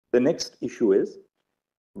The next issue is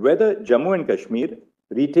whether Jammu and Kashmir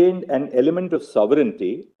retained an element of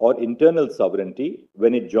sovereignty or internal sovereignty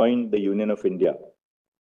when it joined the Union of India.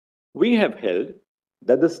 We have held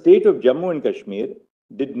that the state of Jammu and Kashmir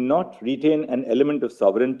did not retain an element of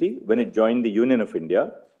sovereignty when it joined the Union of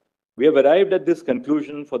India. We have arrived at this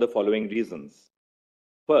conclusion for the following reasons.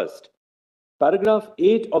 First, paragraph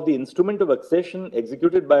 8 of the instrument of accession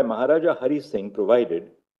executed by Maharaja Hari Singh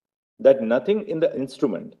provided that nothing in the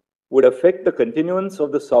instrument would affect the continuance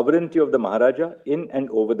of the sovereignty of the Maharaja in and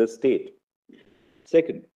over the state.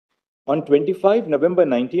 Second, on 25 November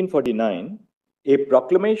 1949, a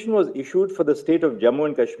proclamation was issued for the state of Jammu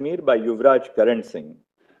and Kashmir by Yuvraj Karan Singh.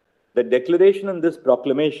 The declaration in this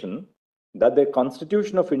proclamation that the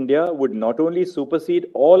Constitution of India would not only supersede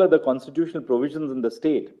all other constitutional provisions in the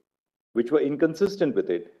state, which were inconsistent with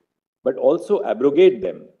it, but also abrogate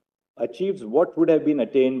them, achieves what would have been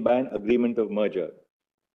attained by an agreement of merger.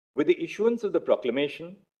 With the issuance of the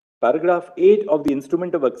proclamation, paragraph 8 of the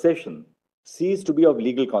instrument of accession ceased to be of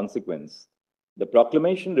legal consequence. The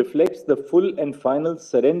proclamation reflects the full and final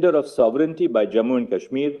surrender of sovereignty by Jammu and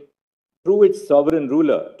Kashmir through its sovereign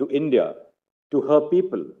ruler to India, to her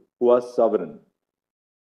people who are sovereign.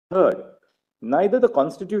 Third, neither the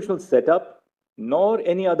constitutional setup nor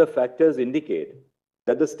any other factors indicate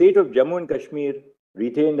that the state of Jammu and Kashmir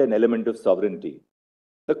retained an element of sovereignty.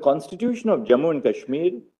 The Constitution of Jammu and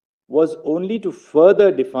Kashmir was only to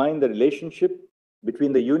further define the relationship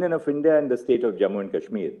between the Union of India and the state of Jammu and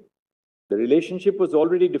Kashmir. The relationship was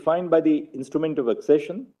already defined by the instrument of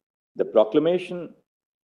accession, the proclamation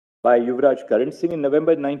by Yuvraj Karan Singh in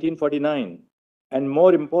November 1949, and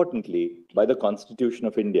more importantly, by the Constitution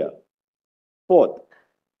of India. Fourth,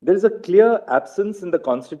 there is a clear absence in the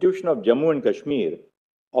Constitution of Jammu and Kashmir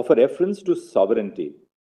of a reference to sovereignty.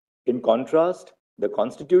 In contrast, the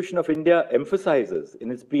Constitution of India emphasizes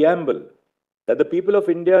in its preamble that the people of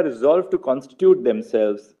India resolve to constitute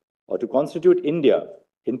themselves or to constitute India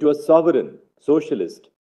into a sovereign, socialist,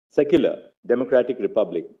 secular, democratic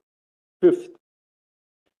republic. Fifth,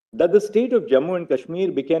 that the state of Jammu and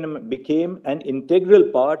Kashmir became an integral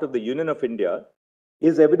part of the Union of India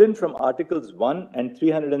is evident from Articles 1 and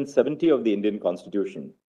 370 of the Indian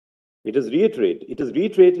Constitution. It is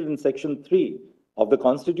reiterated in Section 3 of the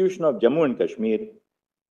Constitution of Jammu and Kashmir,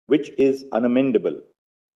 which is unamendable.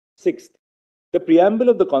 Sixth, the preamble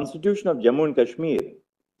of the Constitution of Jammu and Kashmir,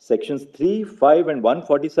 Sections 3, 5, and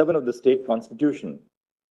 147 of the State Constitution,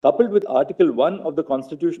 coupled with Article 1 of the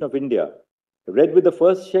Constitution of India, read with the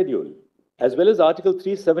first schedule, as well as Article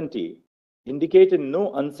 370, indicate in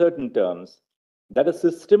no uncertain terms that a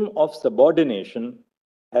system of subordination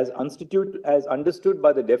as understood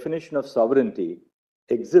by the definition of sovereignty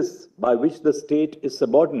exists by which the state is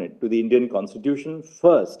subordinate to the Indian Constitution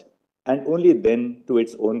first and only then to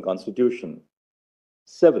its own constitution.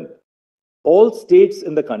 Seventh, all states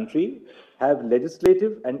in the country have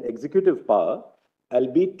legislative and executive power,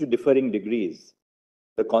 albeit to differing degrees.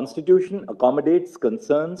 The Constitution accommodates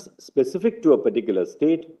concerns specific to a particular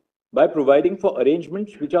state by providing for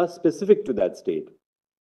arrangements which are specific to that state.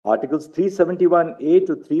 Articles 371A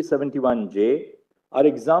to 371J are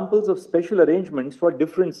examples of special arrangements for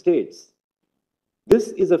different states. This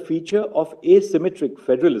is a feature of asymmetric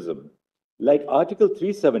federalism, like Article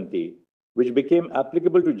 370, which became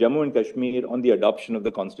applicable to Jammu and Kashmir on the adoption of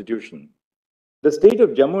the Constitution. The state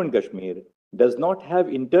of Jammu and Kashmir does not have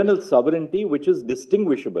internal sovereignty which is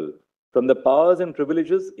distinguishable from the powers and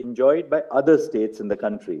privileges enjoyed by other states in the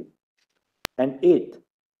country. And eighth,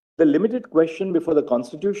 the limited question before the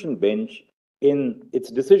Constitution bench in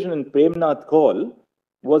its decision in Premnath Kaul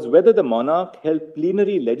was whether the monarch held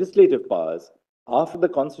plenary legislative powers after the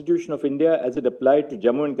Constitution of India as it applied to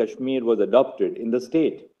Jammu and Kashmir was adopted in the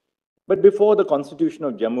state, but before the Constitution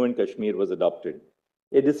of Jammu and Kashmir was adopted.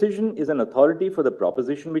 A decision is an authority for the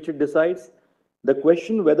proposition which it decides. The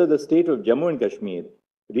question whether the state of Jammu and Kashmir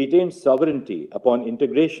retained sovereignty upon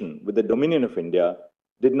integration with the Dominion of India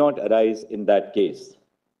did not arise in that case.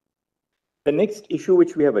 The next issue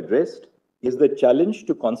which we have addressed is the challenge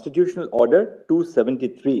to Constitutional Order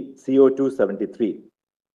 273, CO 273.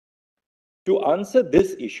 To answer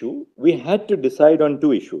this issue, we had to decide on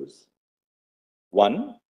two issues.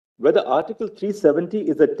 One, whether Article 370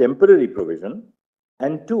 is a temporary provision,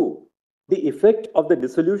 and two, the effect of the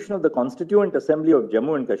dissolution of the Constituent Assembly of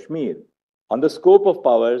Jammu and Kashmir on the scope of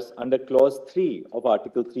powers under Clause 3 of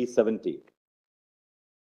Article 370.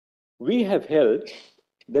 We have held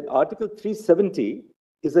that Article 370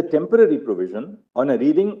 is a temporary provision on a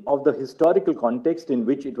reading of the historical context in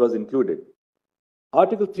which it was included.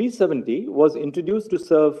 Article 370 was introduced to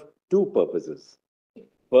serve two purposes.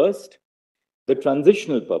 First, The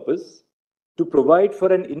transitional purpose, to provide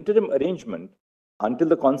for an interim arrangement until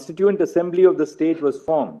the Constituent Assembly of the state was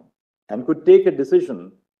formed and could take a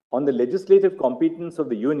decision on the legislative competence of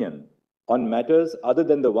the Union on matters other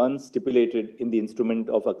than the ones stipulated in the instrument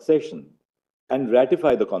of accession and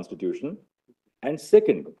ratify the Constitution. And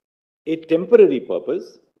second, a temporary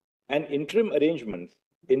purpose, an interim arrangement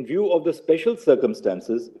in view of the special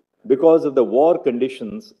circumstances because of the war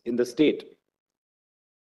conditions in the state.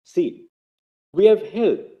 C. We have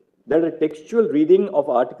held that a textual reading of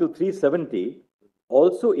Article 370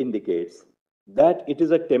 also indicates that it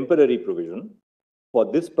is a temporary provision. For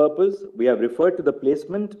this purpose, we have referred to the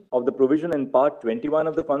placement of the provision in Part 21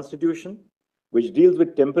 of the Constitution, which deals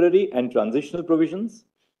with temporary and transitional provisions,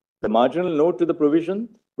 the marginal note to the provision,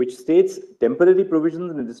 which states temporary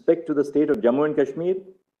provisions in respect to the state of Jammu and Kashmir,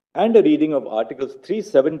 and a reading of Articles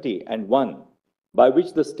 370 and 1, by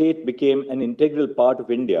which the state became an integral part of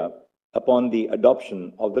India upon the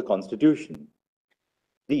adoption of the Constitution.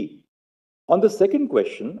 D. On the second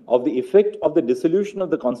question of the effect of the dissolution of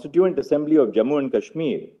the Constituent Assembly of Jammu and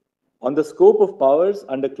Kashmir on the scope of powers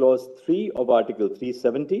under Clause 3 of Article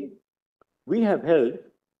 370, we have held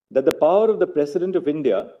that the power of the President of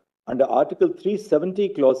India under Article 370,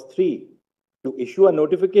 Clause 3, to issue a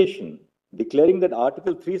notification declaring that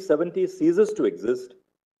Article 370 ceases to exist,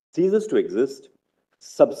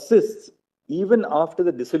 subsists even after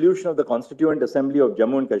the dissolution of the Constituent Assembly of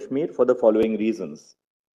Jammu and Kashmir for the following reasons.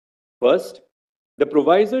 First, the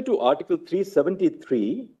proviso to Article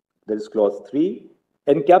 373, that is Clause 3,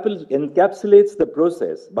 encapsulates the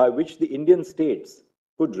process by which the Indian states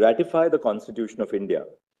could ratify the Constitution of India.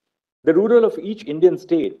 The ruler of each Indian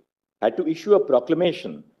state had to issue a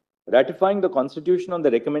proclamation ratifying the Constitution on the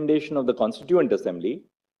recommendation of the Constituent Assembly,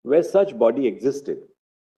 where such body existed.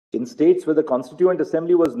 In states where the Constituent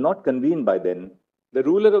Assembly was not convened by then, the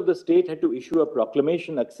ruler of the state had to issue a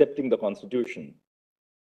proclamation accepting the Constitution.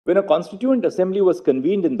 When a Constituent Assembly was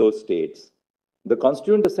convened in those states, the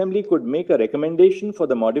Constituent Assembly could make a recommendation for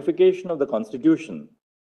the modification of the Constitution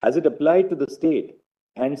as it applied to the state,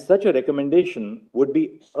 and such a recommendation would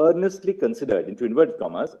be earnestly considered, into inverted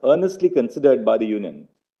commas, earnestly considered by the Union.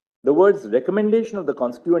 The words recommendation of the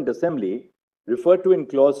Constituent Assembly referred to in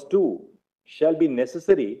Clause 2 shall be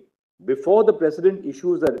necessary before the President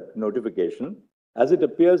issues a notification, as it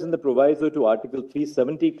appears in the proviso to Article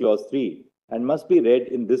 370, Clause 3, and must be read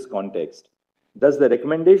in this context. Thus, the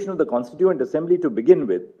recommendation of the Constituent Assembly to begin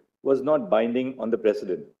with was not binding on the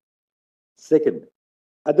President. Second,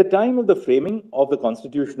 at the time of the framing of the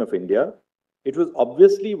Constitution of India, it was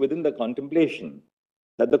obviously within the contemplation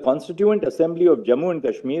that the Constituent Assembly of Jammu and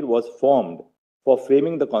Kashmir was formed for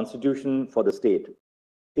framing the Constitution for the state.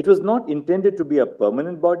 It was not intended to be a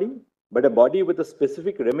permanent body, but a body with a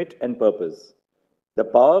specific remit and purpose. The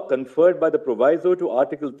power conferred by the proviso to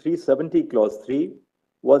Article 370, Clause 3,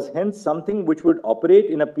 was hence something which would operate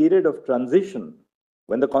in a period of transition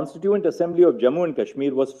when the Constituent Assembly of Jammu and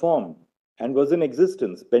Kashmir was formed and was in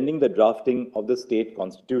existence pending the drafting of the state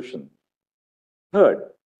constitution.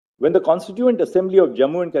 Third, when the Constituent Assembly of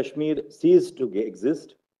Jammu and Kashmir ceased to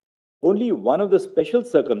exist, only one of the special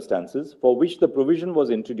circumstances for which the provision was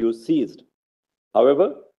introduced ceased.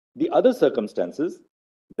 However, the other circumstances,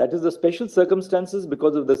 that is the special circumstances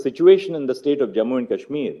because of the situation in the state of Jammu and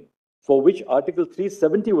Kashmir, for which Article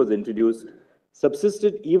 370 was introduced,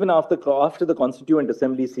 subsisted even after the Constituent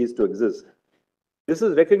Assembly ceased to exist. This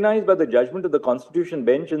is recognized by the judgment of the Constitution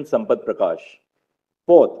Bench in Sampat Prakash.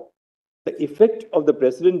 Fourth, the effect of the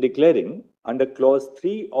President declaring under Clause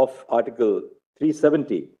 3 of Article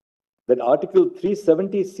 370 that Article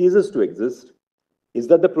 370 ceases to exist is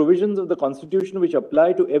that the provisions of the Constitution which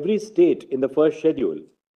apply to every state in the first schedule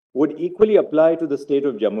would equally apply to the state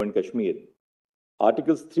of Jammu and Kashmir.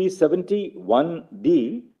 Articles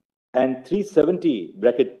 370(1)(d) and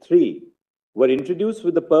 370(3) were introduced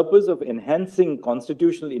with the purpose of enhancing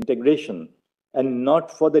constitutional integration and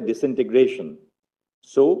not for the disintegration.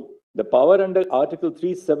 So, the power under Article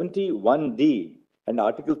 370(1)(d) and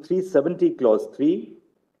Article 370, Clause 3,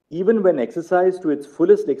 even when exercised to its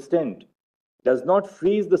fullest extent, does not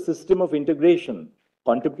freeze the system of integration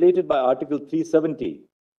contemplated by Article 370,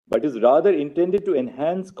 but is rather intended to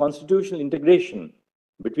enhance constitutional integration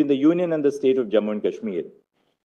between the Union and the state of Jammu and Kashmir.